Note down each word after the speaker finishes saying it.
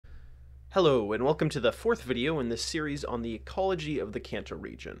Hello, and welcome to the fourth video in this series on the ecology of the Kanto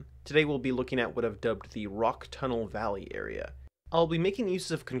region. Today we'll be looking at what I've dubbed the Rock Tunnel Valley area. I'll be making use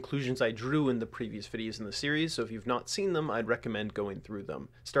of conclusions I drew in the previous videos in the series, so if you've not seen them, I'd recommend going through them,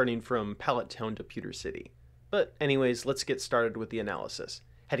 starting from Pallet Town to Pewter City. But anyways, let's get started with the analysis.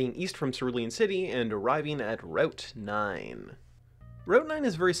 Heading east from Cerulean City and arriving at Route 9. Route 9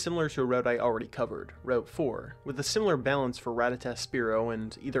 is very similar to a route I already covered, Route 4, with a similar balance for Rattata, Spearow,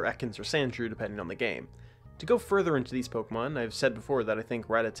 and either Ekans or Sandshrew depending on the game. To go further into these Pokemon, I've said before that I think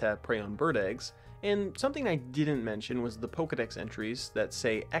Rattata prey on bird eggs, and something I didn't mention was the Pokédex entries that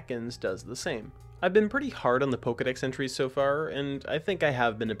say Ekans does the same. I've been pretty hard on the Pokédex entries so far, and I think I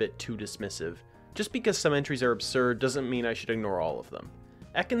have been a bit too dismissive. Just because some entries are absurd doesn't mean I should ignore all of them.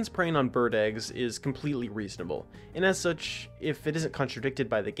 Ekans preying on bird eggs is completely reasonable, and as such, if it isn't contradicted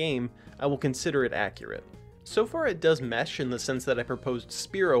by the game, I will consider it accurate. So far it does mesh in the sense that I proposed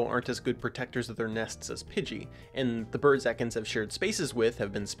Spearow aren't as good protectors of their nests as Pidgey, and the birds Ekans have shared spaces with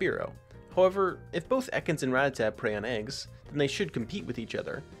have been Spearow. However, if both Ekans and Rattata prey on eggs, then they should compete with each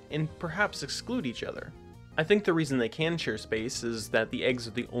other, and perhaps exclude each other. I think the reason they can share space is that the eggs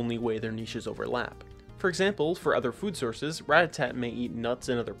are the only way their niches overlap. For example, for other food sources, Rattata may eat nuts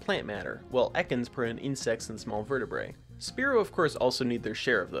and other plant matter, while Ekans prey on insects and small vertebrae. Spearow of course also need their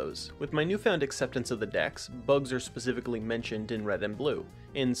share of those. With my newfound acceptance of the Dex, bugs are specifically mentioned in red and blue,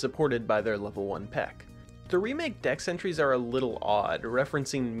 and supported by their level 1 peck. The remake Dex entries are a little odd,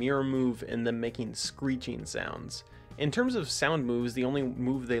 referencing Mirror Move and them making screeching sounds. In terms of sound moves, the only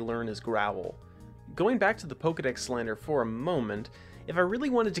move they learn is Growl. Going back to the Pokédex slander for a moment, if I really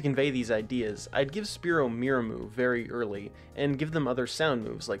wanted to convey these ideas, I'd give Spearow Mirror Move very early, and give them other sound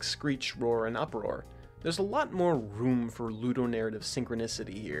moves like Screech, Roar, and Uproar. There's a lot more room for ludonarrative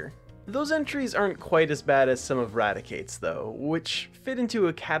synchronicity here. Those entries aren't quite as bad as some of Raticate's though, which fit into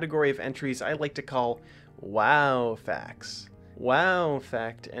a category of entries I like to call wow facts. Wow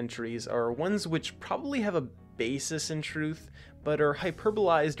fact entries are ones which probably have a basis in truth, but are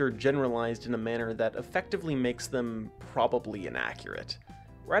hyperbolized or generalized in a manner that effectively makes them probably inaccurate.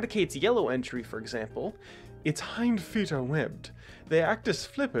 Raticate's yellow entry, for example, its hind feet are webbed. They act as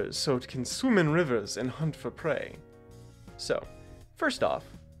flippers so it can swim in rivers and hunt for prey. So, first off,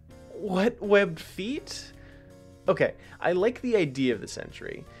 what webbed feet? Okay, I like the idea of this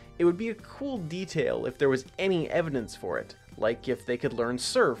entry. It would be a cool detail if there was any evidence for it, like if they could learn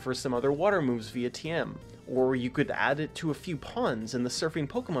Surf or some other water moves via TM, or you could add it to a few ponds in the surfing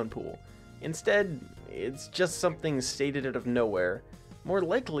Pokemon pool. Instead, it's just something stated out of nowhere. More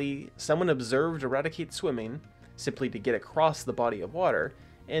likely, someone observed Eradicate swimming, simply to get across the body of water,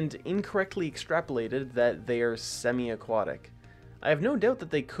 and incorrectly extrapolated that they are semi-aquatic. I have no doubt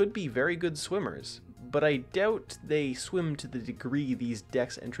that they could be very good swimmers, but I doubt they swim to the degree these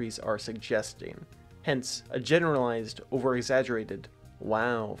Dex entries are suggesting. Hence, a generalized, over-exaggerated,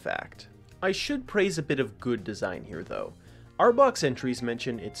 wow fact. I should praise a bit of good design here though. Our box entries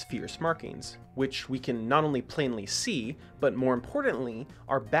mention its fierce markings, which we can not only plainly see, but more importantly,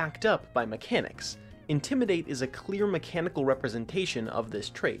 are backed up by mechanics. Intimidate is a clear mechanical representation of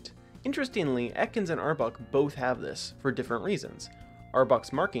this trait. Interestingly, Ekans and Arbok both have this, for different reasons.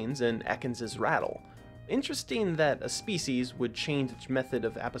 Arbok's markings and Ekans' rattle. Interesting that a species would change its method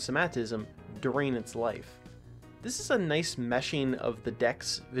of aposematism during its life. This is a nice meshing of the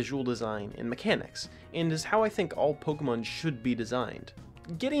Dex, visual design, and mechanics, and is how I think all Pokemon should be designed.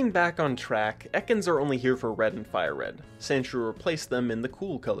 Getting back on track, Ekans are only here for Red and Fire Red. Sandshrew replaced them in the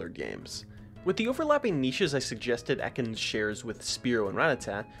cool colored games. With the overlapping niches I suggested Ekans shares with Spearow and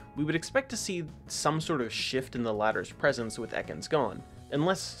Rattata, we would expect to see some sort of shift in the latter's presence with Ekans gone,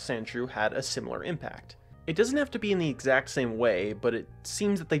 unless Sandshrew had a similar impact. It doesn't have to be in the exact same way, but it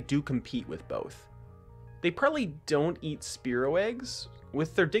seems that they do compete with both. They probably don't eat Spearow eggs.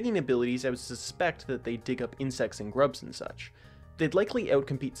 With their digging abilities, I would suspect that they dig up insects and grubs and such. They'd likely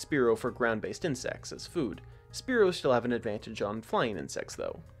outcompete Spearow for ground-based insects as food. Spearow still have an advantage on flying insects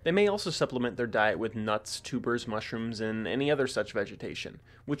though. They may also supplement their diet with nuts, tubers, mushrooms, and any other such vegetation,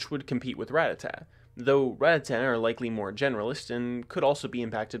 which would compete with Rattata, though Rattata are likely more generalist and could also be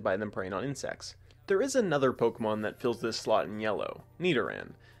impacted by them preying on insects. There is another Pokemon that fills this slot in yellow,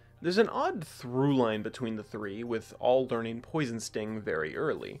 Nidoran. There's an odd through line between the three, with all learning Poison Sting very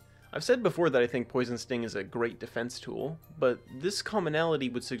early. I've said before that I think Poison Sting is a great defense tool, but this commonality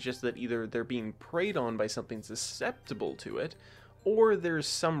would suggest that either they're being preyed on by something susceptible to it, or there's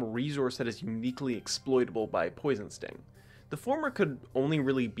some resource that is uniquely exploitable by Poison Sting. The former could only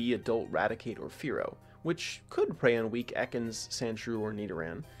really be adult Raticate or Fearow, which could prey on weak Ekans, Sandshrew, or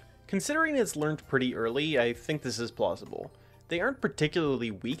Nidoran. Considering it's learned pretty early, I think this is plausible. They aren't particularly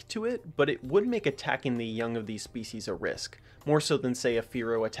weak to it, but it would make attacking the young of these species a risk, more so than say a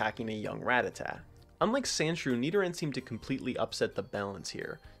Fearow attacking a young Rattata. Unlike Sandshrew, Nidoran seem to completely upset the balance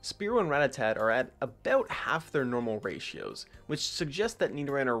here. Spearow and Rattata are at about half their normal ratios, which suggests that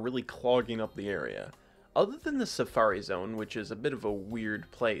Nidoran are really clogging up the area. Other than the Safari Zone, which is a bit of a weird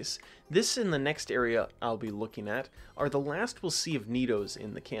place, this and the next area I'll be looking at are the last we'll see of Nidos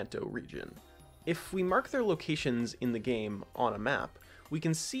in the Kanto region. If we mark their locations in the game on a map, we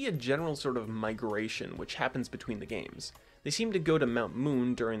can see a general sort of migration which happens between the games. They seem to go to Mount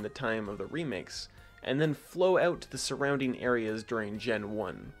Moon during the time of the remakes, and then flow out to the surrounding areas during Gen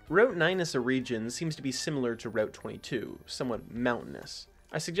 1. Route 9 as a region seems to be similar to Route 22, somewhat mountainous.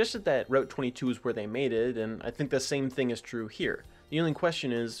 I suggested that Route 22 is where they made it, and I think the same thing is true here. The only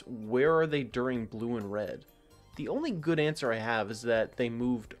question is, where are they during Blue and Red? The only good answer I have is that they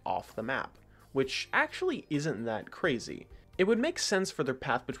moved off the map, which actually isn't that crazy. It would make sense for their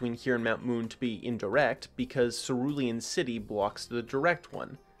path between here and Mount Moon to be indirect, because Cerulean City blocks the direct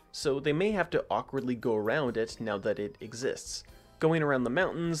one, so they may have to awkwardly go around it now that it exists. Going around the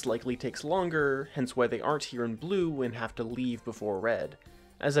mountains likely takes longer, hence why they aren't here in Blue and have to leave before Red.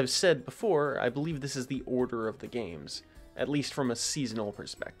 As I've said before, I believe this is the order of the games, at least from a seasonal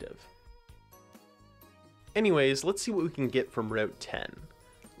perspective. Anyways, let's see what we can get from Route 10.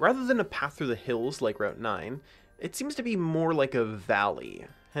 Rather than a path through the hills like Route 9, it seems to be more like a valley,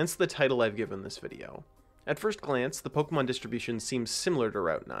 hence the title I've given this video. At first glance, the Pokemon distribution seems similar to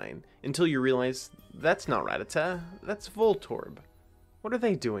Route 9, until you realize that's not Rattata, that's Voltorb. What are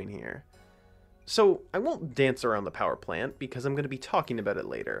they doing here? So, I won't dance around the power plant because I'm going to be talking about it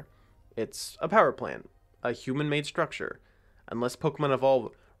later. It's a power plant, a human-made structure. Unless Pokemon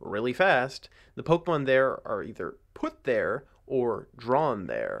evolve really fast, the Pokemon there are either put there or drawn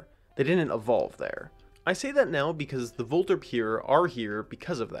there. They didn't evolve there. I say that now because the Voltorb here are here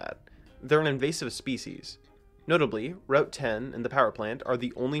because of that. They're an invasive species. Notably, Route 10 and the power plant are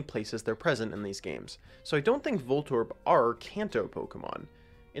the only places they're present in these games, so I don't think Voltorb are Kanto Pokemon,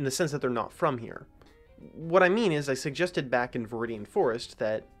 in the sense that they're not from here. What I mean is I suggested back in Viridian Forest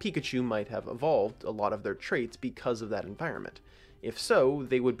that Pikachu might have evolved a lot of their traits because of that environment. If so,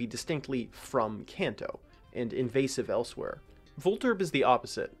 they would be distinctly from Kanto, and invasive elsewhere. Voltorb is the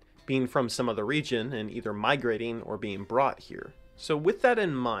opposite, being from some other region and either migrating or being brought here. So with that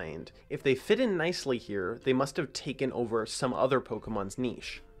in mind, if they fit in nicely here, they must have taken over some other Pokemon's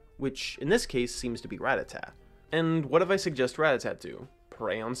niche, which in this case seems to be Rattata. And what if I suggest Rattata do?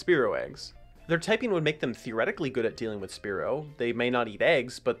 Prey on Spearow eggs. Their typing would make them theoretically good at dealing with Spearow. They may not eat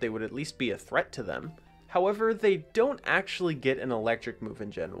eggs, but they would at least be a threat to them. However, they don't actually get an electric move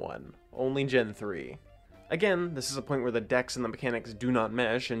in Gen 1, only Gen 3. Again, this is a point where the dex and the mechanics do not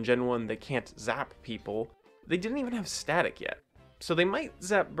mesh. In Gen 1 they can't zap people. They didn't even have static yet. So they might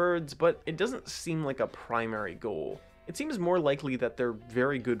zap birds, but it doesn't seem like a primary goal. It seems more likely that they're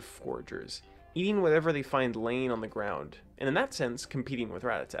very good foragers, eating whatever they find laying on the ground, and in that sense, competing with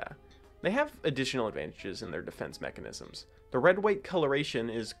Rattata. They have additional advantages in their defense mechanisms. The red-white coloration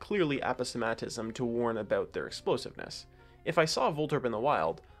is clearly aposematism to warn about their explosiveness. If I saw a Voltorb in the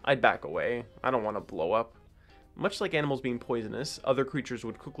wild, I'd back away. I don't want to blow up. Much like animals being poisonous, other creatures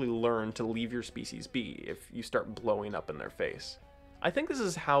would quickly learn to leave your species be if you start blowing up in their face. I think this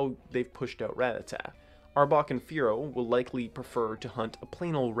is how they've pushed out Rattata. Arbok and Fearow will likely prefer to hunt a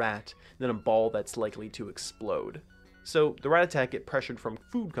plain old rat than a ball that's likely to explode. So the Rattata get pressured from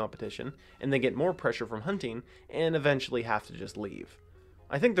food competition, and they get more pressure from hunting, and eventually have to just leave.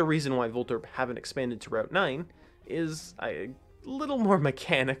 I think the reason why Voltorb haven't expanded to Route 9 is a little more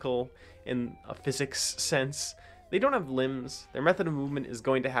mechanical in a physics sense. They don't have limbs, their method of movement is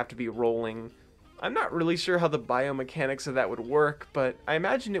going to have to be rolling. I'm not really sure how the biomechanics of that would work, but I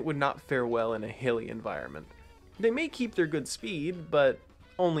imagine it would not fare well in a hilly environment. They may keep their good speed, but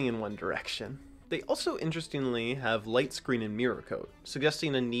only in one direction. They also interestingly have Light Screen and Mirror Coat,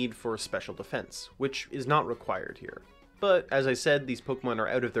 suggesting a need for special defense, which is not required here. But as I said, these Pokemon are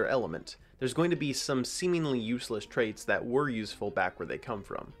out of their element. There's going to be some seemingly useless traits that were useful back where they come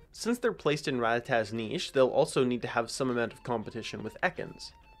from. Since they're placed in Rattata's niche, they'll also need to have some amount of competition with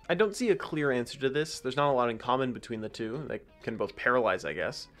Ekans. I don't see a clear answer to this. There's not a lot in common between the two. They can both paralyze, I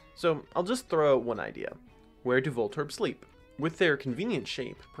guess. So I'll just throw out one idea. Where do Voltorb sleep? With their convenient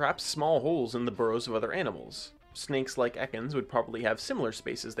shape, perhaps small holes in the burrows of other animals. Snakes like Ekans would probably have similar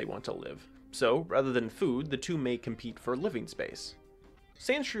spaces they want to live. So, rather than food, the two may compete for living space.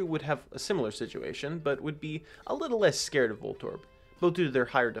 Sandshrew would have a similar situation, but would be a little less scared of Voltorb, both due to their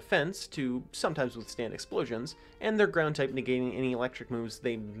higher defense to sometimes withstand explosions, and their ground type negating any electric moves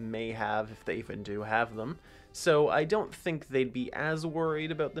they may have if they even do have them. so I don't think they'd be as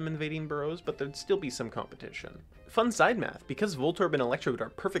worried about them invading burrows, but there'd still be some competition. Fun side math, because Voltorb and Electrode are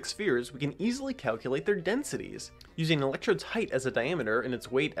perfect spheres, we can easily calculate their densities. Using Electrode's height as a diameter and its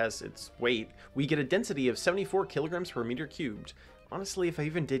weight as its weight, we get a density of 74 kilograms per meter cubed. Honestly, if I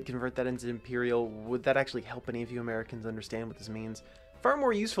even did convert that into imperial, would that actually help any of you Americans understand what this means? Far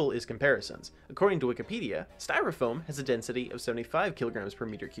more useful is comparisons. According to Wikipedia, Styrofoam has a density of 75 kilograms per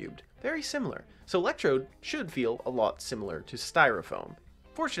meter cubed. Very similar. So Electrode should feel a lot similar to Styrofoam.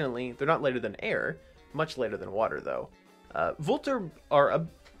 Fortunately, they're not lighter than air, much lighter than water though. Voltorb are a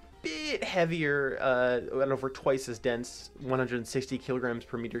bit heavier, and over twice as dense, 160 kilograms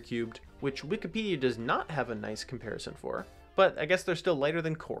per meter cubed, which Wikipedia does not have a nice comparison for, but I guess they're still lighter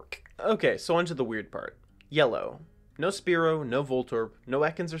than cork. Okay, so on to the weird part. Yellow. No Spearow, no Voltorb, no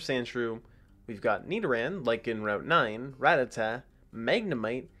Ekans or Sandshrew. We've got Nidoran, like in Route 9, Rattata,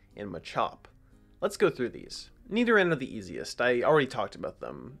 Magnemite, and Machop. Let's go through these. Nidoran are the easiest. I already talked about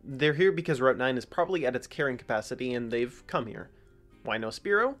them. They're here because Route 9 is probably at its carrying capacity and they've come here. Why no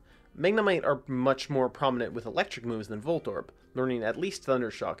Spearow? Magnemite are much more prominent with electric moves than Voltorb, learning at least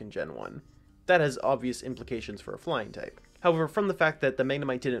Thundershock in Gen 1. That has obvious implications for a flying type. However, from the fact that the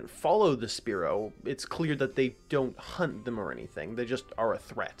Magnemite didn't follow the Spearow, it's clear that they don't hunt them or anything, they just are a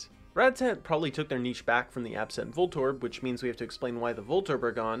threat. Rattata probably took their niche back from the absent Voltorb, which means we have to explain why the Voltorb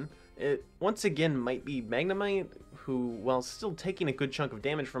are gone. It, once again, might be Magnemite, who, while still taking a good chunk of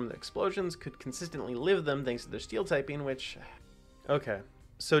damage from the explosions, could consistently live them thanks to their steel typing, which... Okay,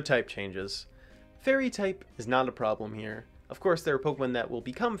 so type changes. Fairy type is not a problem here. Of course, there are Pokemon that will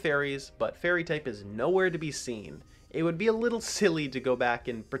become fairies, but Fairy type is nowhere to be seen. It would be a little silly to go back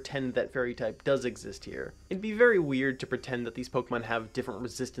and pretend that Fairy type does exist here. It'd be very weird to pretend that these Pokemon have different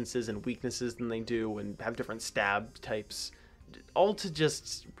resistances and weaknesses than they do and have different stab types, all to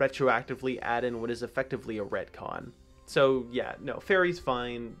just retroactively add in what is effectively a retcon. So yeah, no, Fairy's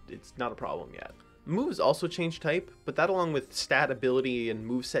fine, it's not a problem yet. Moves also change type, but that along with stat ability and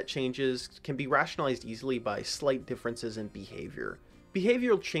moveset changes can be rationalized easily by slight differences in behavior.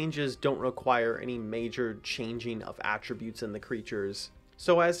 Behavioral changes don't require any major changing of attributes in the creatures,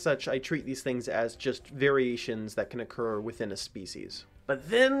 so as such I treat these things as just variations that can occur within a species. But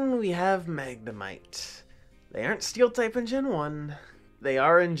then we have Magnemite. They aren't Steel type in Gen 1, they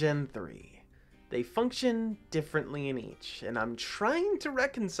are in Gen 3. They function differently in each, and I'm trying to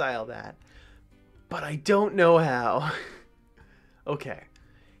reconcile that, but I don't know how. Okay,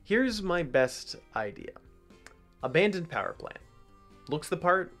 here's my best idea. Abandoned power plant. Looks the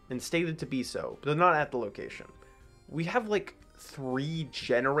part and stated to be so, but they're not at the location. We have like 3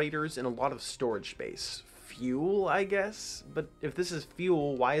 generators and a lot of storage space. Fuel, I guess? But if this is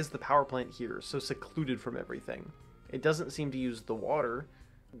fuel, why is the power plant here, so secluded from everything? It doesn't seem to use the water.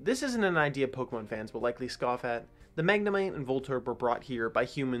 This isn't an idea Pokemon fans will likely scoff at. The Magnemite and Voltorb were brought here by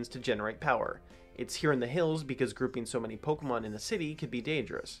humans to generate power. It's here in the hills because grouping so many Pokemon in a city could be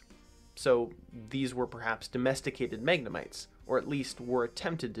dangerous. So these were perhaps domesticated Magnemites, or at least were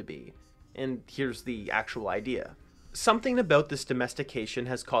attempted to be. And here's the actual idea. Something about this domestication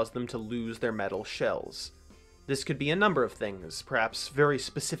has caused them to lose their metal shells. This could be a number of things, perhaps very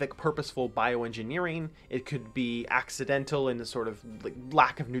specific purposeful bioengineering. It could be accidental in a sort of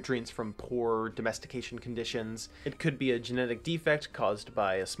lack of nutrients from poor domestication conditions. It could be a genetic defect caused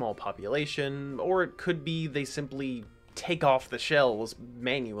by a small population, or it could be they simply take off the shells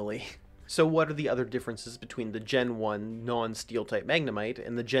manually. So what are the other differences between the Gen 1 non-Steel type Magnemite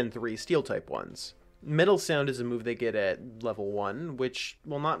and the Gen 3 Steel type ones? Metal Sound is a move they get at level 1, which,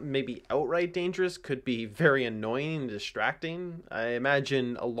 while not maybe outright dangerous, could be very annoying and distracting. I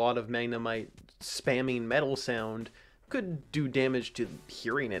imagine a lot of Magnemite spamming Metal Sound could do damage to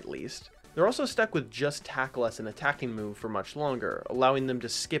hearing at least. They're also stuck with just Tackle as an attacking move for much longer, allowing them to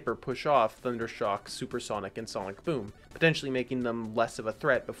skip or push off Thundershock, Supersonic, and Sonic Boom, potentially making them less of a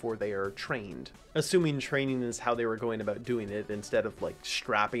threat before they are trained. Assuming training is how they were going about doing it, instead of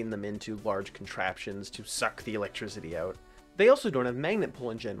strapping them into large contraptions to suck the electricity out. They also don't have Magnet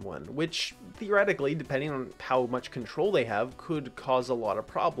Pull in Gen 1, which, theoretically, depending on how much control they have, could cause a lot of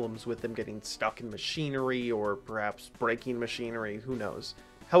problems with them getting stuck in machinery, or perhaps breaking machinery, who knows.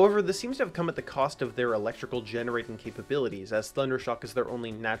 However, this seems to have come at the cost of their electrical generating capabilities, as Thundershock is their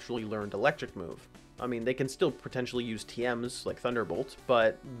only naturally learned electric move. I mean, they can still potentially use TMs like Thunderbolt,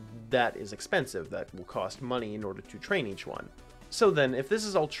 but that is expensive. That will cost money in order to train each one. So then, if this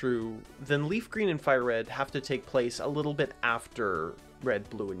is all true, then Leaf Green and Fire Red have to take place a little bit after Red,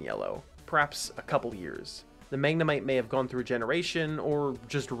 Blue, and Yellow. Perhaps a couple years. The Magnemite may have gone through a generation, or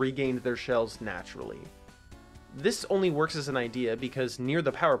just regained their shells naturally. This only works as an idea because near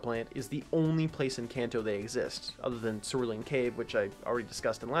the power plant is the only place in Kanto they exist, other than Cerulean Cave, which I already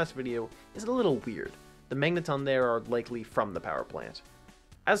discussed in the last video, is a little weird. The Magneton there are likely from the power plant.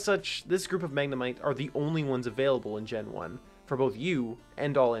 As such, this group of Magnemite are the only ones available in Gen 1, for both you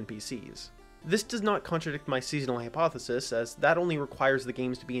and all NPCs. This does not contradict my seasonal hypothesis, as that only requires the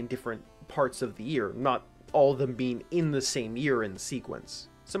games to be in different parts of the year, not all of them being in the same year in sequence.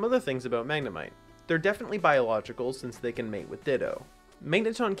 Some other things about Magnemite. They're definitely biological since they can mate with Ditto.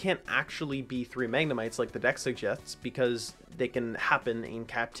 Magneton can't actually be 3 Magnemites like the deck suggests because they can happen in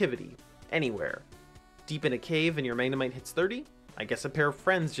captivity, anywhere. Deep in a cave and your Magnemite hits 30? I guess a pair of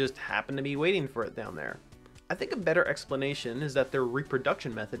friends just happen to be waiting for it down there. I think a better explanation is that their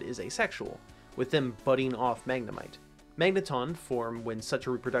reproduction method is asexual, with them budding off Magnemite. Magneton form when such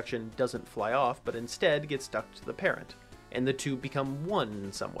a reproduction doesn't fly off, but instead gets stuck to the parent, and the two become one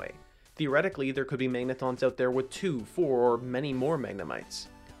in some way. Theoretically, there could be Magnetons out there with 2, 4, or many more Magnemites.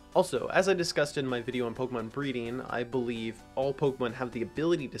 Also, as I discussed in my video on Pokemon breeding, I believe all Pokemon have the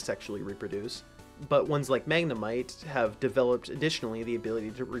ability to sexually reproduce, but ones like Magnemite have developed additionally the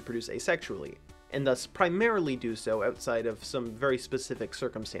ability to reproduce asexually, and thus primarily do so outside of some very specific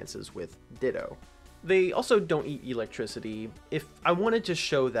circumstances with Ditto. They also don't eat electricity. If I wanted to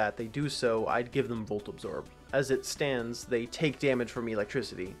show that they do so, I'd give them Volt Absorb. As it stands, they take damage from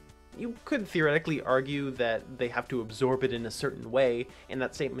electricity. You could theoretically argue that they have to absorb it in a certain way, and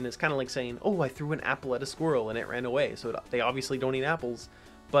that statement is kind of like saying, oh, I threw an apple at a squirrel and it ran away, so they obviously don't eat apples.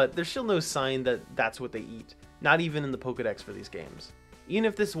 But there's still no sign that that's what they eat, not even in the Pokedex for these games. Even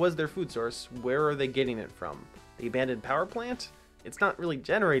if this was their food source, where are they getting it from? The abandoned power plant? It's not really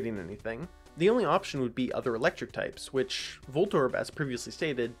generating anything. The only option would be other electric types, which Voltorb, as previously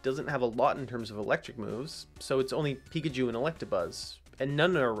stated, doesn't have a lot in terms of electric moves, so it's only Pikachu and Electabuzz, and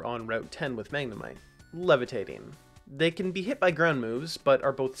none are on Route 10 with Magnemite. Levitating. They can be hit by ground moves, but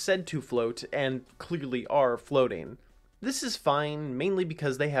are both said to float, and clearly are floating. This is fine, mainly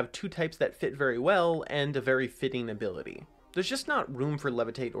because they have 2 types that fit very well, and a very fitting ability. There's just not room for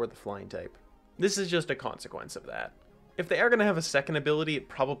Levitate or the Flying type. This is just a consequence of that. If they are going to have a second ability, it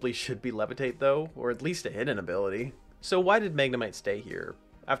probably should be Levitate though, or at least a hidden ability. So why did Magnemite stay here?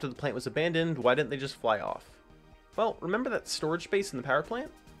 After the plant was abandoned, why didn't they just fly off? Well, remember that storage space in the power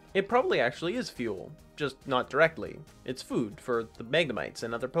plant? It probably actually is fuel, just not directly. It's food for the Magnemites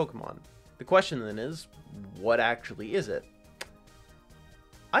and other Pokemon. The question then is, what actually is it?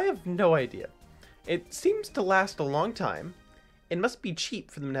 I have no idea. It seems to last a long time. It must be cheap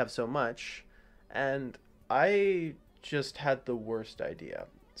for them to have so much, and I just had the worst idea.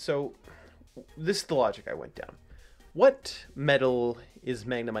 So, this is the logic I went down. What metal is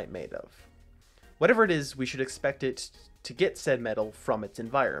Magnemite made of? Whatever it is, we should expect it to get said metal from its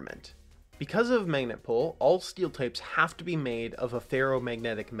environment. Because of magnet pull, all steel types have to be made of a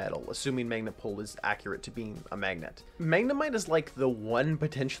ferromagnetic metal, assuming magnet pull is accurate to being a magnet. Magnemite is like the one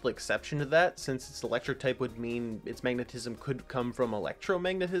potential exception to that, since its electric type would mean its magnetism could come from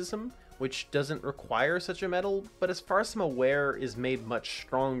electromagnetism, which doesn't require such a metal, but as far as I'm aware is made much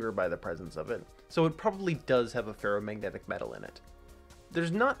stronger by the presence of it, so it probably does have a ferromagnetic metal in it.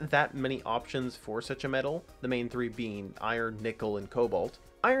 There's not that many options for such a metal, the main 3 being iron, nickel, and cobalt.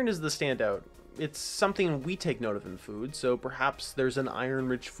 Iron is the standout. It's something we take note of in food, so perhaps there's an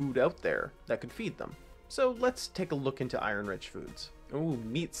iron-rich food out there that could feed them. So let's take a look into iron-rich foods. Ooh,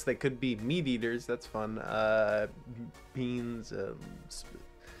 meats that could be meat eaters, that's fun. Beans,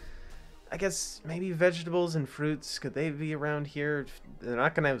 I guess maybe vegetables and fruits, could they be around here? They're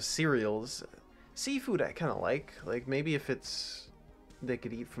not gonna have cereals. Seafood I kinda like maybe if they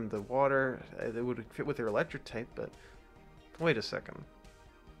could eat from the water, they would fit with their electric type, but wait a second.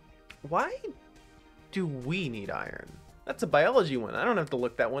 Why do we need iron? That's a biology one, I don't have to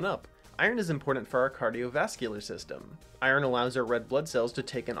look that one up. Iron is important for our cardiovascular system. Iron allows our red blood cells to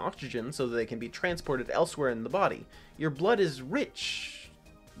take in oxygen so that they can be transported elsewhere in the body. Your blood is rich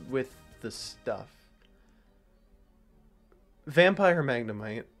with the stuff. Vampire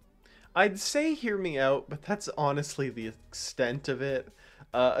Magnemite. I'd say hear me out, but that's honestly the extent of it.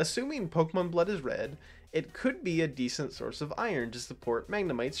 Assuming Pokemon blood is red, it could be a decent source of iron to support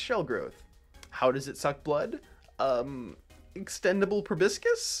Magnemite's shell growth. How does it suck blood? Extendable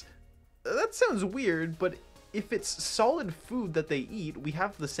proboscis? That sounds weird, but if it's solid food that they eat, we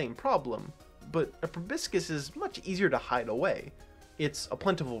have the same problem. But a proboscis is much easier to hide away. It's a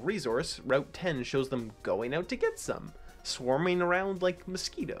plentiful resource. Route 10 shows them going out to get some, swarming around like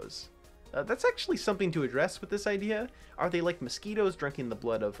mosquitoes. That's actually something to address with this idea. Are they like mosquitoes drinking the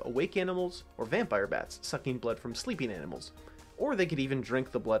blood of awake animals, or vampire bats sucking blood from sleeping animals? Or they could even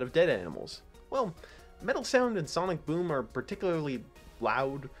drink the blood of dead animals. Well, Metal Sound and Sonic Boom are particularly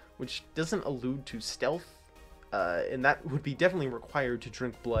loud, which doesn't allude to stealth, and that would be definitely required to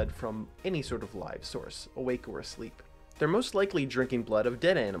drink blood from any sort of live source, awake or asleep. They're most likely drinking blood of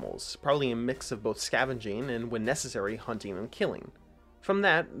dead animals, probably a mix of both scavenging and, when necessary, hunting and killing. From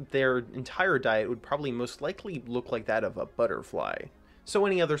that, their entire diet would probably most likely look like that of a butterfly. So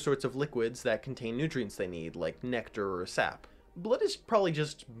any other sorts of liquids that contain nutrients they need, like nectar or sap. Blood is probably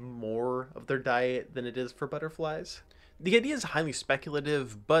just more of their diet than it is for butterflies. The idea is highly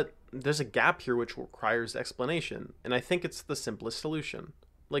speculative, but there's a gap here which requires explanation, and I think it's the simplest solution.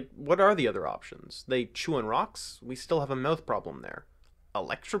 Like, what are the other options? They chew on rocks? We still have a mouth problem there.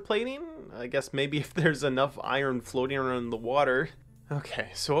 Electroplating? I guess maybe if there's enough iron floating around in the water. Okay,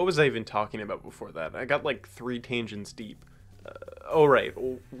 so what was I even talking about before that? I got like 3 tangents deep. Oh right,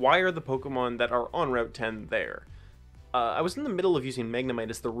 why are the Pokemon that are on Route 10 there? I was in the middle of using Magnemite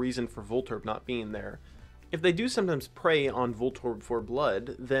as the reason for Voltorb not being there. If they do sometimes prey on Voltorb for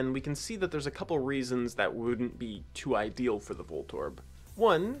blood, then we can see that there's a couple reasons that wouldn't be too ideal for the Voltorb.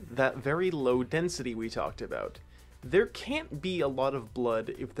 One, that very low density we talked about. There can't be a lot of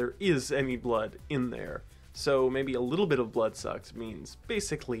blood if there is any blood in there, so maybe a little bit of blood sucked means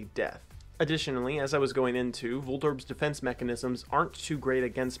basically death. Additionally, as I was going into, Voltorb's defense mechanisms aren't too great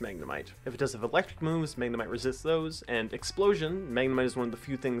against Magnemite. If it does have electric moves, Magnemite resists those, and Explosion, Magnemite is one of the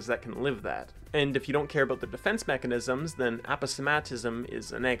few things that can live that. And if you don't care about the defense mechanisms, then Aposematism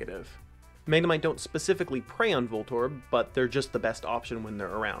is a negative. Magnemite don't specifically prey on Voltorb, but they're just the best option when they're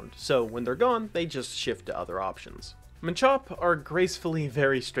around, so when they're gone, they just shift to other options. Machop are gracefully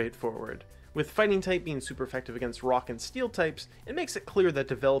very straightforward. With Fighting type being super effective against Rock and Steel types, it makes it clear that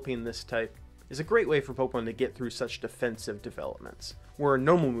developing this type is a great way for Pokemon to get through such defensive developments, where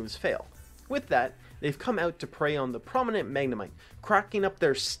normal moves fail. With that, they've come out to prey on the prominent Magnemite, cracking up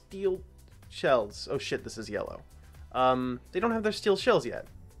their steel shells. Oh shit, this is yellow. They don't have their steel shells yet.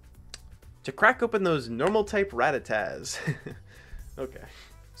 To crack open those normal type Rattatas. Okay.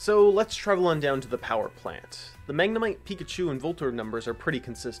 So let's travel on down to the power plant. The Magnemite, Pikachu, and Voltorb numbers are pretty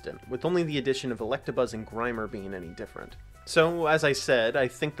consistent, with only the addition of Electabuzz and Grimer being any different. So, as I said, I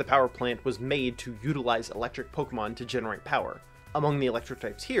think the power plant was made to utilize electric Pokemon to generate power. Among the electric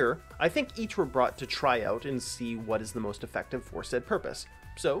types here, I think each were brought to try out and see what is the most effective for said purpose.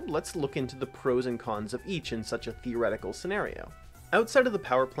 So let's look into the pros and cons of each in such a theoretical scenario. Outside of the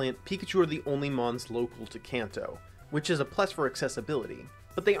power plant, Pikachu are the only mons local to Kanto, which is a plus for accessibility,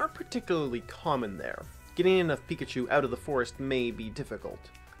 but they aren't particularly common there. Getting enough Pikachu out of the forest may be difficult.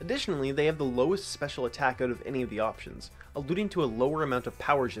 Additionally, they have the lowest special attack out of any of the options, alluding to a lower amount of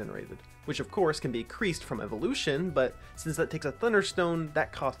power generated, which of course can be increased from evolution, but since that takes a Thunderstone,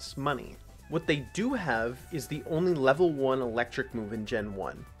 that costs money. What they do have is the only level 1 electric move in Gen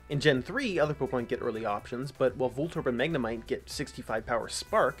 1. In Gen 3, other Pokemon get early options, but while Voltorb and Magnemite get 65 power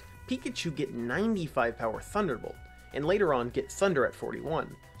Spark, Pikachu get 95 power Thunderbolt, and later on get Thunder at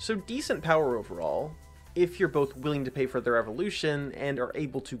 41. So decent power overall, if you're both willing to pay for their evolution and are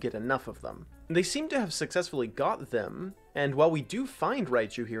able to get enough of them. They seem to have successfully got them, and while we do find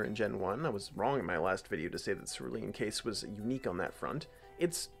Raichu here in Gen 1, I was wrong in my last video to say that Cerulean Case was unique on that front,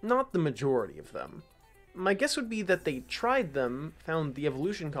 it's not the majority of them. My guess would be that they tried them, found the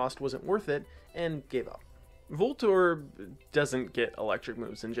evolution cost wasn't worth it, and gave up. Voltorb doesn't get electric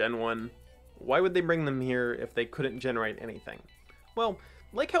moves in Gen 1. Why would they bring them here if they couldn't generate anything? Well,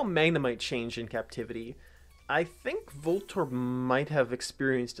 like how Magnemite changed in captivity, I think Voltorb might have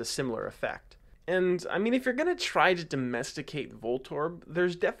experienced a similar effect. And, I mean, if you're gonna try to domesticate Voltorb,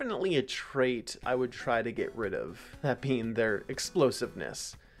 there's definitely a trait I would try to get rid of, that being their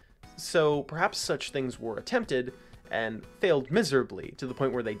explosiveness. So, perhaps such things were attempted, and failed miserably, to the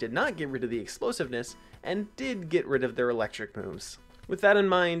point where they did not get rid of the explosiveness, and did get rid of their electric moves. With that in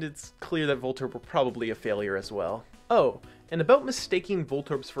mind, it's clear that Voltorb were probably a failure as well. Oh, and about mistaking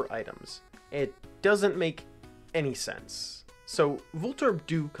Voltorbs for items. It doesn't make any sense. So, Voltorb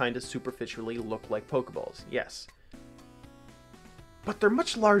do kinda superficially look like Pokeballs, yes. But they're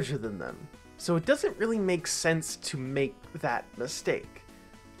much larger than them, so it doesn't really make sense to make that mistake.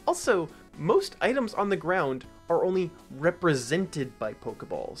 Also, most items on the ground are only represented by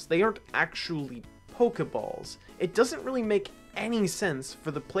Pokeballs. They aren't actually Pokeballs. It doesn't really make any sense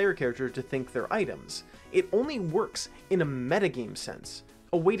for the player character to think they're items. It only works in a metagame sense,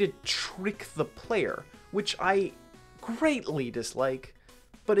 a way to trick the player, which I greatly dislike,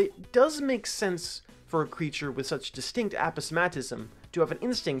 but it does make sense for a creature with such distinct aposematism to have an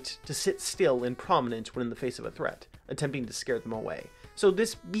instinct to sit still and prominent when in the face of a threat, attempting to scare them away. So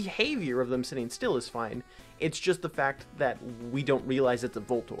this behavior of them sitting still is fine, it's just the fact that we don't realize it's a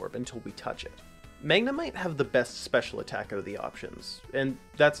Voltorb until we touch it. Magnemite have the best special attack out of the options, and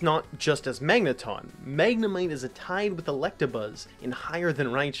that's not just as Magneton. Magnemite is tied with Electabuzz in higher than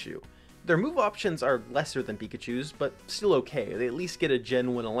Raichu. Their move options are lesser than Pikachu's, but still okay. They at least get a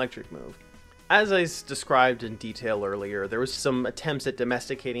Gen 1 electric move. As I described in detail earlier, there was some attempts at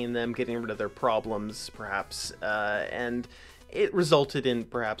domesticating them, getting rid of their problems, perhaps, and it resulted in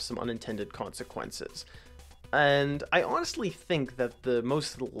perhaps some unintended consequences. And I honestly think that the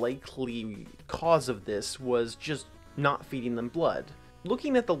most likely cause of this was just not feeding them blood.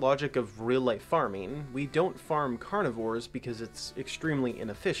 Looking at the logic of real-life farming, we don't farm carnivores because it's extremely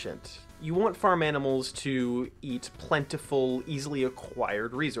inefficient. You want farm animals to eat plentiful, easily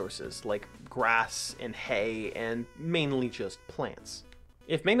acquired resources, like grass and hay, and mainly just plants.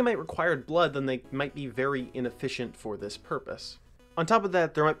 If Magnemite required blood, then they might be very inefficient for this purpose. On top of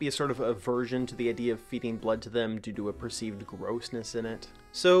that, there might be a sort of aversion to the idea of feeding blood to them due to a perceived grossness in it.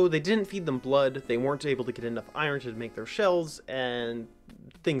 So they didn't feed them blood, they weren't able to get enough iron to make their shells, and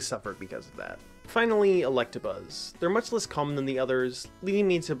things suffered because of that. Finally, Electabuzz. They're much less common than the others, leading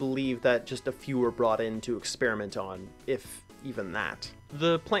me to believe that just a few were brought in to experiment on, if even that.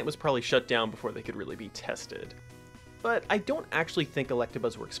 The plant was probably shut down before they could really be tested. But I don't actually think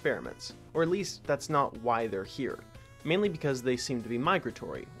Electabuzz were experiments, or at least that's not why they're here. Mainly because they seem to be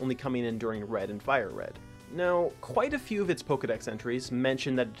migratory, only coming in during Red and Fire Red. Now, quite a few of its Pokédex entries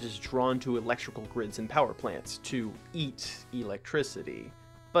mention that it is drawn to electrical grids and power plants to eat electricity,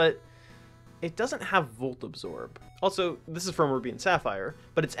 but it doesn't have Volt Absorb. Also, this is from Ruby and Sapphire,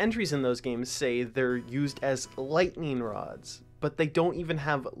 but its entries in those games say they're used as lightning rods, but they don't even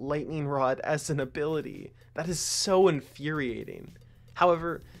have Lightning Rod as an ability. That is so infuriating.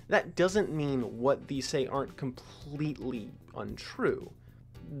 However, that doesn't mean what these say aren't completely untrue.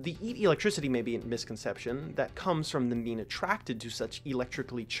 The eat electricity may be a misconception that comes from them being attracted to such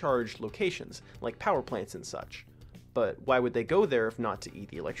electrically charged locations, like power plants and such. But why would they go there if not to eat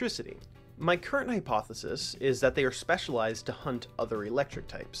the electricity? My current hypothesis is that they are specialized to hunt other electric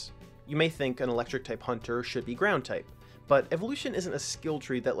types. You may think an electric type hunter should be ground type, but evolution isn't a skill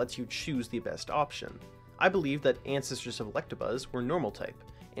tree that lets you choose the best option. I believe that ancestors of Electabuzz were normal type,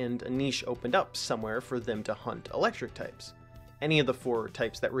 and a niche opened up somewhere for them to hunt electric types. Any of the 4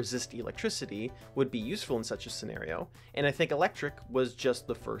 types that resist electricity would be useful in such a scenario, and I think electric was just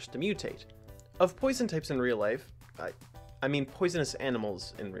the first to mutate. Of poison types in real life, I mean poisonous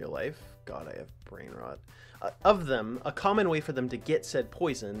animals in real life, god I have brain rot, of them, a common way for them to get said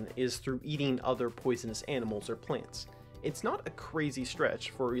poison is through eating other poisonous animals or plants. It's not a crazy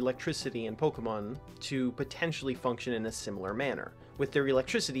stretch for electricity and Pokémon to potentially function in a similar manner, with their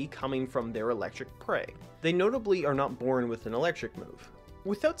electricity coming from their electric prey. They notably are not born with an electric move.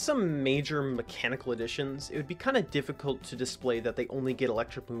 Without some major mechanical additions, it would be kinda difficult to display that they only get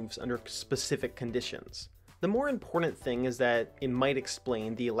electric moves under specific conditions. The more important thing is that it might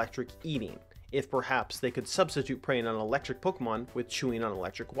explain the electric eating, if perhaps they could substitute preying on electric Pokémon with chewing on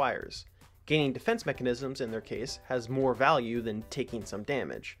electric wires. Gaining defense mechanisms, in their case, has more value than taking some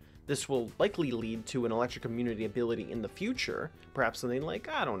damage. This will likely lead to an electric immunity ability in the future, perhaps something like,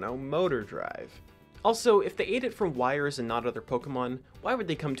 I don't know, Motor Drive. Also, if they ate it from wires and not other Pokemon, why would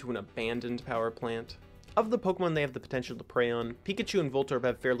they come to an abandoned power plant? Of the Pokemon they have the potential to prey on, Pikachu and Voltorb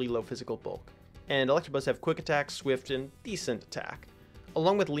have fairly low physical bulk, and Electabuzz have quick attack, swift, and decent attack.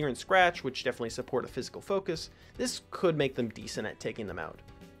 Along with Leer and Scratch, which definitely support a physical focus, this could make them decent at taking them out.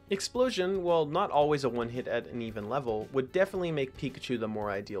 Explosion, while not always a one-hit at an even level, would definitely make Pikachu the more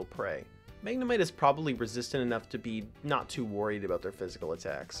ideal prey. Magnemite is probably resistant enough to be not too worried about their physical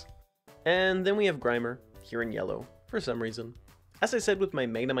attacks. And then we have Grimer, here in yellow, for some reason. As I said with my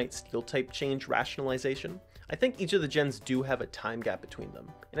Magnemite Steel type change rationalization, I think each of the gens do have a time gap between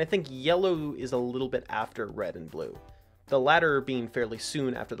them, and I think yellow is a little bit after red and blue. The latter being fairly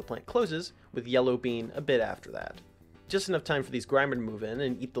soon after the plant closes, with yellow being a bit after that. Just enough time for these Grimer to move in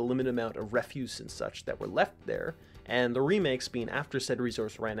and eat the limited amount of refuse and such that were left there, and the remakes being after said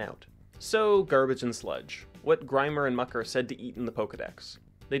resource ran out. So, garbage and sludge. What Grimer and Muck are said to eat in the Pokédex.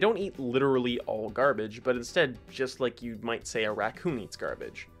 They don't eat literally all garbage, but instead just like you might say a raccoon eats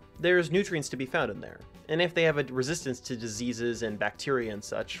garbage. There's nutrients to be found in there, and if they have a resistance to diseases and bacteria and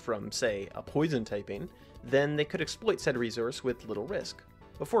such from, say, a poison typing, then they could exploit said resource with little risk.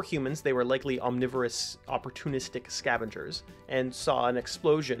 Before humans, they were likely omnivorous, opportunistic scavengers, and saw an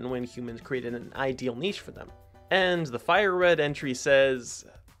explosion when humans created an ideal niche for them. And the Fire Red entry says,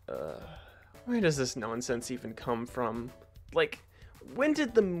 where does this nonsense even come from? Like, when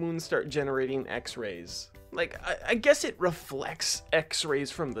did the moon start generating X-rays? Like, I guess it reflects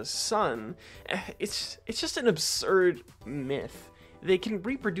X-rays from the sun. It's just an absurd myth. They can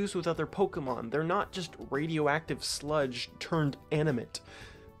reproduce with other Pokemon. They're not just radioactive sludge turned animate.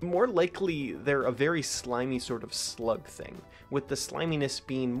 More likely, they're a very slimy sort of slug thing, with the sliminess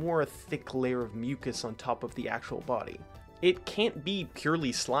being more a thick layer of mucus on top of the actual body. It can't be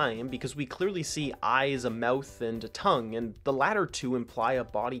purely slime because we clearly see eyes, a mouth, and a tongue, and the latter two imply a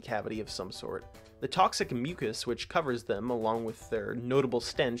body cavity of some sort. The toxic mucus which covers them, along with their notable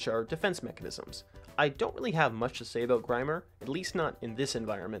stench, are defense mechanisms. I don't really have much to say about Grimer, at least not in this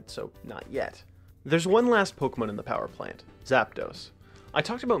environment, so not yet. There's one last Pokemon in the power plant, Zapdos. I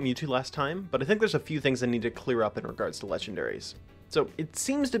talked about Mewtwo last time, but I think there's a few things I need to clear up in regards to legendaries. So it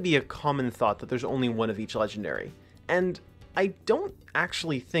seems to be a common thought that there's only one of each legendary, and I don't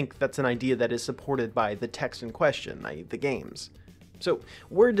actually think that's an idea that is supported by the text in question, i.e. the games. So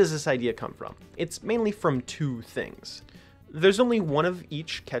where does this idea come from? It's mainly from two things. There's only one of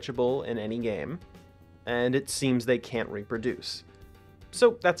each catchable in any game, and it seems they can't reproduce.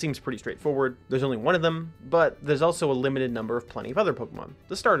 So that seems pretty straightforward. There's only one of them, but there's also a limited number of plenty of other Pokemon.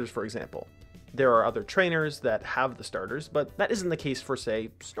 The starters, for example. There are other trainers that have the starters, but that isn't the case for, say,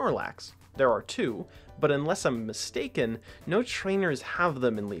 Snorlax. There are two, but unless I'm mistaken, no trainers have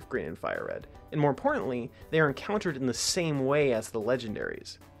them in Leaf Green and Fire Red. And more importantly, they are encountered in the same way as the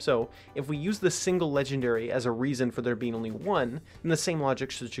legendaries. So, if we use the single legendary as a reason for there being only one, then the same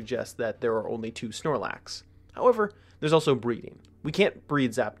logic should suggest that there are only two Snorlax. However, there's also breeding. We can't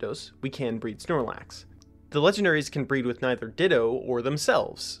breed Zapdos, we can breed Snorlax. The legendaries can breed with neither Ditto or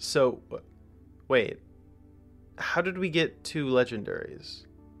themselves, so... Wait, how did we get two legendaries?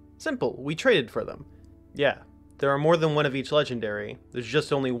 Simple, we traded for them. Yeah, there are more than one of each legendary, there's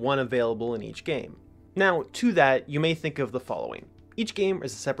just only one available in each game. Now, to that, you may think of the following. Each game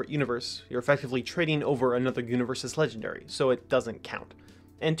is a separate universe, you're effectively trading over another universe's legendary, so it doesn't count.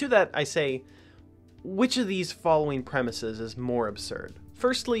 And to that, I say, which of these following premises is more absurd?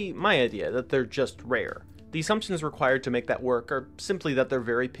 Firstly, my idea that they're just rare. The assumptions required to make that work are simply that they're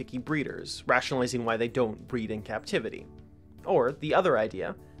very picky breeders, rationalizing why they don't breed in captivity. Or the other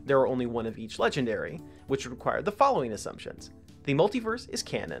idea, there are only one of each legendary, which would require the following assumptions. The multiverse is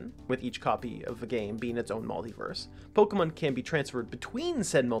canon, with each copy of the game being its own multiverse. Pokemon can be transferred between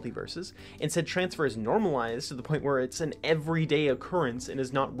said multiverses, and said transfer is normalized to the point where it's an everyday occurrence and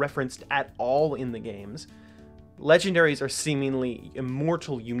is not referenced at all in the games. Legendaries are seemingly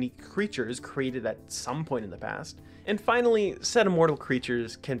immortal, unique creatures created at some point in the past. And finally, said immortal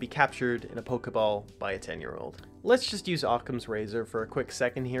creatures can be captured in a Pokeball by a 10-year-old. Let's just use Occam's razor for a quick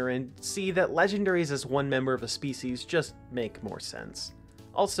second here and see that legendaries as one member of a species just make more sense.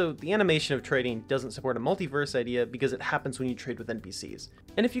 Also, the animation of trading doesn't support a multiverse idea because it happens when you trade with NPCs.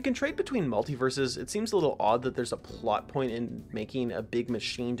 And if you can trade between multiverses, it seems a little odd that there's a plot point in making a big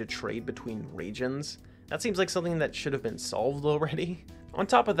machine to trade between regions. That seems like something that should have been solved already. On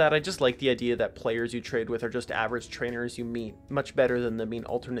top of that, I just like the idea that players you trade with are just average trainers you meet, much better than them being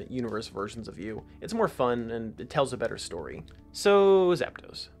alternate universe versions of you. It's more fun, and it tells a better story. So,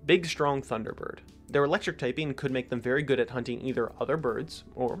 Zapdos. Big, strong Thunderbird. Their electric typing could make them very good at hunting either other birds,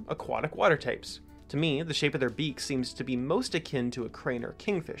 or aquatic water types. To me, the shape of their beak seems to be most akin to a crane or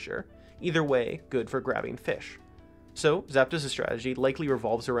kingfisher. Either way, good for grabbing fish. So, Zapdos' strategy likely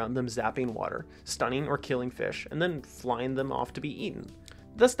revolves around them zapping water, stunning or killing fish, and then flying them off to be eaten.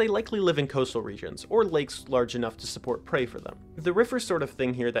 Thus, they likely live in coastal regions, or lakes large enough to support prey for them. The river sort of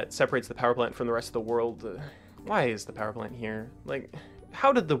thing here that separates the power plant from the rest of the world, why is the power plant here? Like,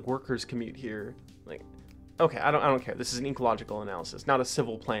 how did the workers commute here? Like, okay, I don't care, this is an ecological analysis, not a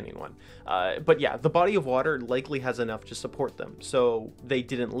civil planning one. But yeah, the body of water likely has enough to support them, so they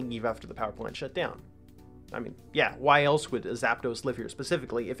didn't leave after the power plant shut down. I mean, yeah, why else would a Zapdos live here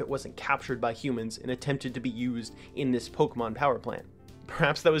specifically if it wasn't captured by humans and attempted to be used in this Pokemon power plant?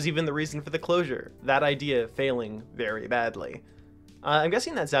 Perhaps that was even the reason for the closure, that idea failing very badly. I'm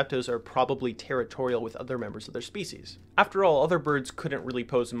guessing that Zapdos are probably territorial with other members of their species. After all, other birds couldn't really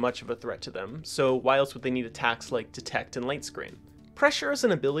pose much of a threat to them, so why else would they need attacks like Detect and Light Screen? Pressure as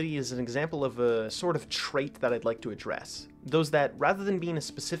an ability is an example of a sort of trait that I'd like to address. Those that, rather than being a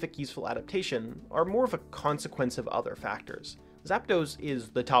specific useful adaptation, are more of a consequence of other factors. Zapdos is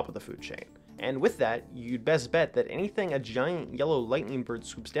the top of the food chain, and with that, you'd best bet that anything a giant yellow lightning bird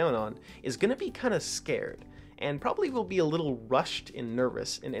swoops down on is gonna be kinda scared, and probably will be a little rushed and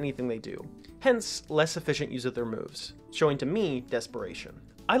nervous in anything they do. Hence, less efficient use of their moves, showing to me desperation.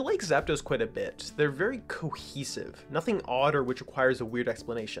 I like Zapdos quite a bit. They're very cohesive, nothing odd or which requires a weird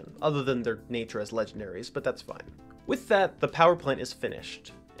explanation, other than their nature as legendaries, but that's fine. With that, the power plant is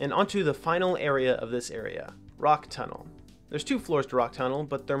finished, and onto the final area of this area, Rock Tunnel. There's 2 floors to Rock Tunnel,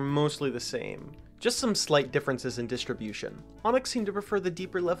 but they're mostly the same. Just some slight differences in distribution. Onix seemed to prefer the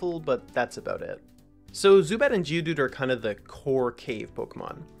deeper level, but that's about it. So Zubat and Geodude are kind of the core cave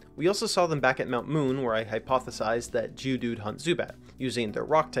Pokemon. We also saw them back at Mount Moon, where I hypothesized that Geodude hunts Zubat, using their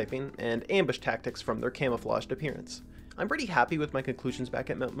rock typing and ambush tactics from their camouflaged appearance. I'm pretty happy with my conclusions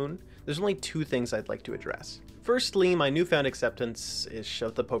back at Mount Moon. There's only two things I'd like to address. Firstly, my newfound acceptance is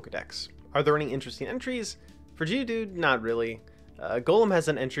of the Pokédex. Are there any interesting entries? For Geodude, not really. Golem has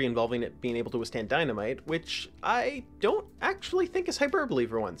an entry involving it being able to withstand dynamite, which I don't actually think is hyperbole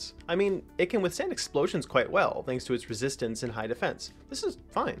for once. I mean, it can withstand explosions quite well, thanks to its resistance and high defense. This is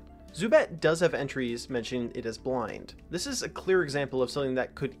fine. Zubat does have entries mentioning it as blind. This is a clear example of something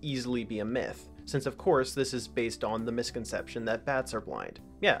that could easily be a myth, since of course this is based on the misconception that bats are blind.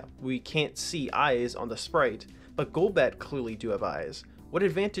 Yeah, we can't see eyes on the sprite, but Golbat clearly do have eyes. What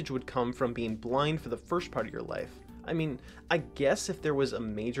advantage would come from being blind for the first part of your life? I mean, I guess if there was a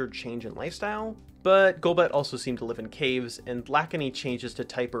major change in lifestyle, but Golbat also seemed to live in caves and lack any changes to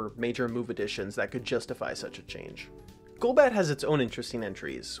type or major move additions that could justify such a change. Golbat has its own interesting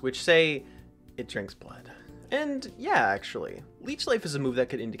entries, which say it drinks blood. And yeah, actually, Leech Life is a move that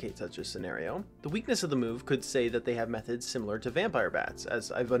could indicate such a scenario. The weakness of the move could say that they have methods similar to vampire bats,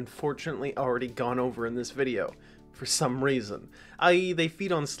 as I've unfortunately already gone over in this video. For some reason, i.e. they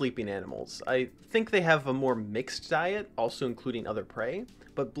feed on sleeping animals. I think they have a more mixed diet, also including other prey,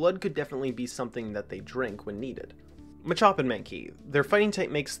 but blood could definitely be something that they drink when needed. Machop and Mankey. Their fighting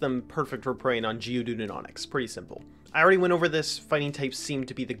type makes them perfect for preying on Geodude and Onix, pretty simple. I already went over this, fighting types seem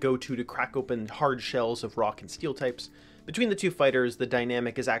to be the go-to to crack open hard shells of rock and steel types. Between the two fighters, the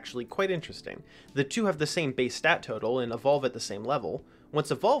dynamic is actually quite interesting. The two have the same base stat total and evolve at the same level.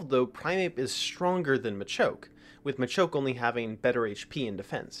 Once evolved though, Primeape is stronger than Machoke, with Machoke only having better HP and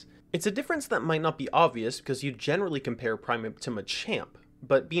defense. It's a difference that might not be obvious because you generally compare Primeape to Machamp,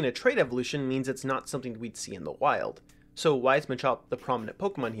 but being a trait evolution means it's not something we'd see in the wild. So why is Machop the prominent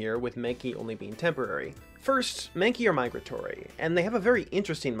Pokemon here, with Mankey only being temporary? First, Mankey are migratory, and they have a very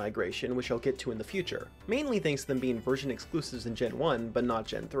interesting migration which I'll get to in the future, mainly thanks to them being version exclusives in Gen 1 but not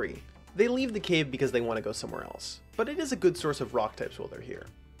Gen 3. They leave the cave because they want to go somewhere else, but it is a good source of rock types while they're here.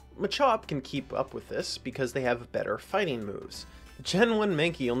 Machop can keep up with this because they have better fighting moves. Gen 1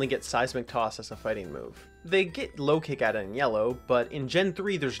 Mankey only gets Seismic Toss as a fighting move. They get Low Kick at it in yellow, but in Gen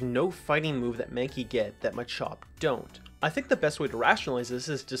 3 there's no fighting move that Mankey get that Machop don't. I think the best way to rationalize this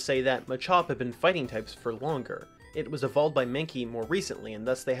is to say that Machop have been fighting types for longer. It was evolved by Mankey more recently, and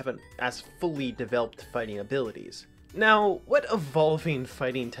thus they haven't as fully developed fighting abilities. Now, what evolving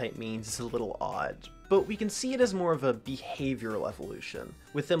fighting type means is a little odd, but we can see it as more of a behavioral evolution,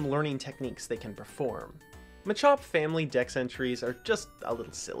 with them learning techniques they can perform. Machop family dex entries are just a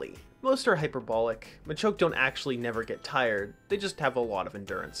little silly. Most are hyperbolic. Machoke don't actually never get tired, they just have a lot of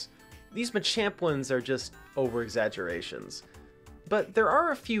endurance. These Machamp ones are just over-exaggerations. But there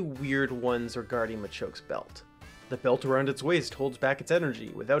are a few weird ones regarding Machoke's belt. The belt around its waist holds back its energy.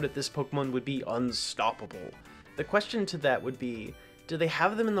 Without it, this Pokemon would be unstoppable. The question to that would be, do they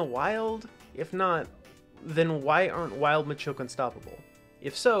have them in the wild? If not, then why aren't wild Machoke unstoppable?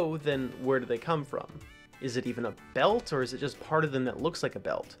 If so, then where do they come from? Is it even a belt, or is it just part of them that looks like a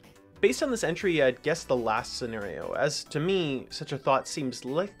belt? Based on this entry, I'd guess the last scenario, as to me, such a thought seems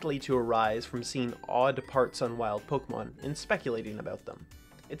likely to arise from seeing odd parts on wild Pokemon and speculating about them.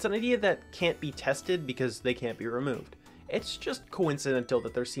 It's an idea that can't be tested because they can't be removed. It's just coincidental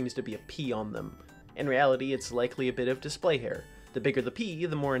that there seems to be a P on them. In reality, it's likely a bit of display hair. The bigger the P,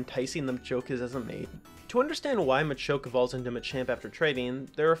 the more enticing the Machoke is as a mate. To understand why Machoke evolves into Machamp after trading,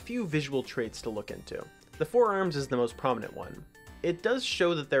 there are a few visual traits to look into. The forearms is the most prominent one. It does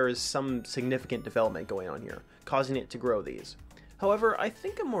show that there is some significant development going on here, causing it to grow these. However, I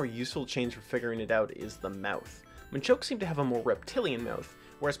think a more useful change for figuring it out is the mouth. Machoke seems to have a more reptilian mouth,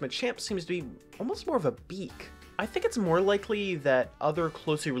 whereas Machamp seems to be almost more of a beak. I think it's more likely that other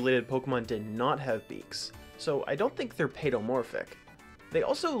closely related Pokemon did not have beaks, so I don't think they're paedomorphic. They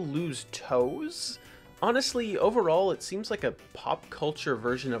also lose toes? Honestly, overall, it seems like a pop culture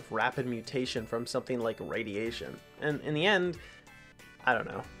version of rapid mutation from something like radiation. And in the end, I don't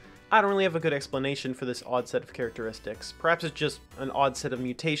know. I don't really have a good explanation for this odd set of characteristics. Perhaps it's just an odd set of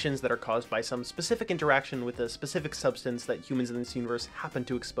mutations that are caused by some specific interaction with a specific substance that humans in this universe happen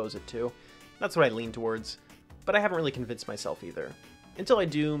to expose it to. That's what I lean towards, but I haven't really convinced myself either. Until I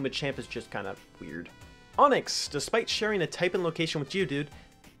do, Machamp is just kinda weird. Onix, despite sharing a type and location with Geodude,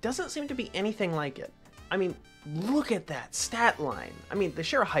 doesn't seem to be anything like it. I mean, look at that stat line. I mean, they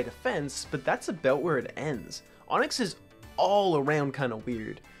share a high defense, but that's about where it ends. Onix is all around kind of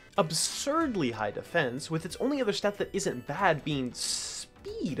weird. Absurdly high defense, with its only other stat that isn't bad being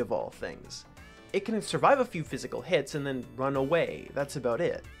speed of all things. It can survive a few physical hits and then run away, that's about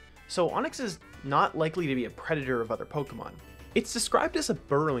it. So Onix is not likely to be a predator of other Pokemon. It's described as a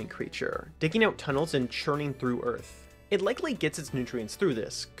burrowing creature, digging out tunnels and churning through earth. It likely gets its nutrients through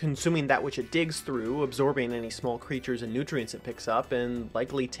this, consuming that which it digs through, absorbing any small creatures and nutrients it picks up, and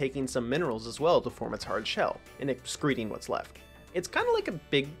likely taking some minerals as well to form its hard shell, and excreting what's left. It's kinda like a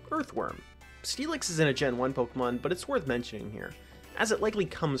big earthworm. Steelix isn't a Gen 1 Pokemon, but it's worth mentioning here, as it likely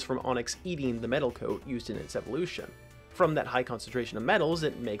comes from Onix eating the metal coat used in its evolution. From that high concentration of metals,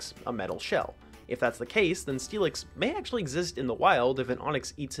 it makes a metal shell. If that's the case, then Steelix may actually exist in the wild if an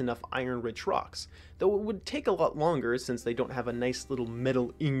Onix eats enough iron-rich rocks, though it would take a lot longer since they don't have a nice little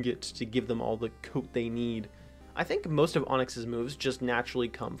metal ingot to give them all the coat they need. I think most of Onix's moves just naturally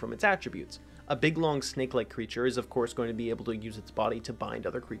come from its attributes. A big long snake-like creature is of course going to be able to use its body to bind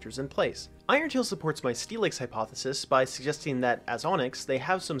other creatures in place. Iron-Tail supports my Steelix hypothesis by suggesting that as Onix, they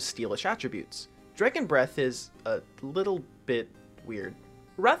have some steelish attributes. Dragon Breath is a little bit weird.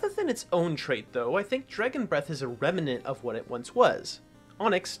 Rather than its own trait though, I think Dragon Breath is a remnant of what it once was.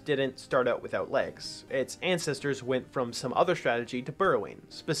 Onix didn't start out without legs. Its ancestors went from some other strategy to burrowing,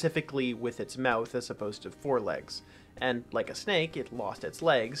 specifically with its mouth as opposed to forelegs. And like a snake, it lost its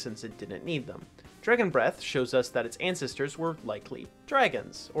legs since it didn't need them. Dragon Breath shows us that its ancestors were likely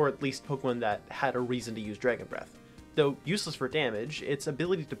dragons, or at least Pokemon that had a reason to use Dragon Breath. Though useless for damage, its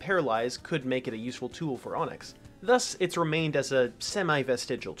ability to paralyze could make it a useful tool for Onix. Thus, it's remained as a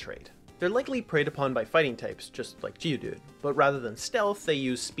semi-vestigial trait. They're likely preyed upon by fighting types, just like Geodude, but rather than stealth, they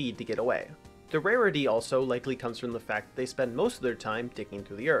use speed to get away. The rarity also likely comes from the fact that they spend most of their time digging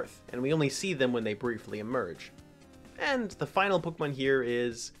through the earth, and we only see them when they briefly emerge. And the final Pokemon here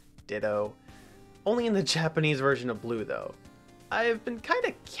is Ditto. Only in the Japanese version of Blue though. I've been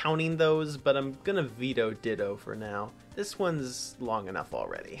kinda counting those, but I'm gonna veto Ditto for now. This one's long enough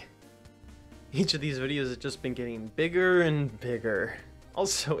already. Each of these videos has just been getting bigger and bigger.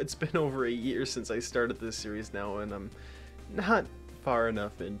 Also, it's been over a year since I started this series now, and I'm not far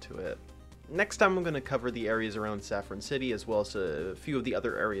enough into it. Next time I'm going to cover the areas around Saffron City, as well as a few of the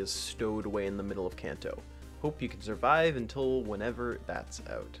other areas stowed away in the middle of Kanto. Hope you can survive until whenever that's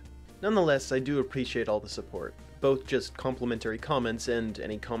out. Nonetheless, I do appreciate all the support, both just complimentary comments and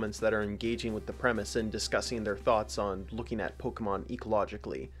any comments that are engaging with the premise and discussing their thoughts on looking at Pokemon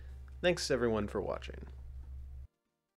ecologically. Thanks everyone for watching.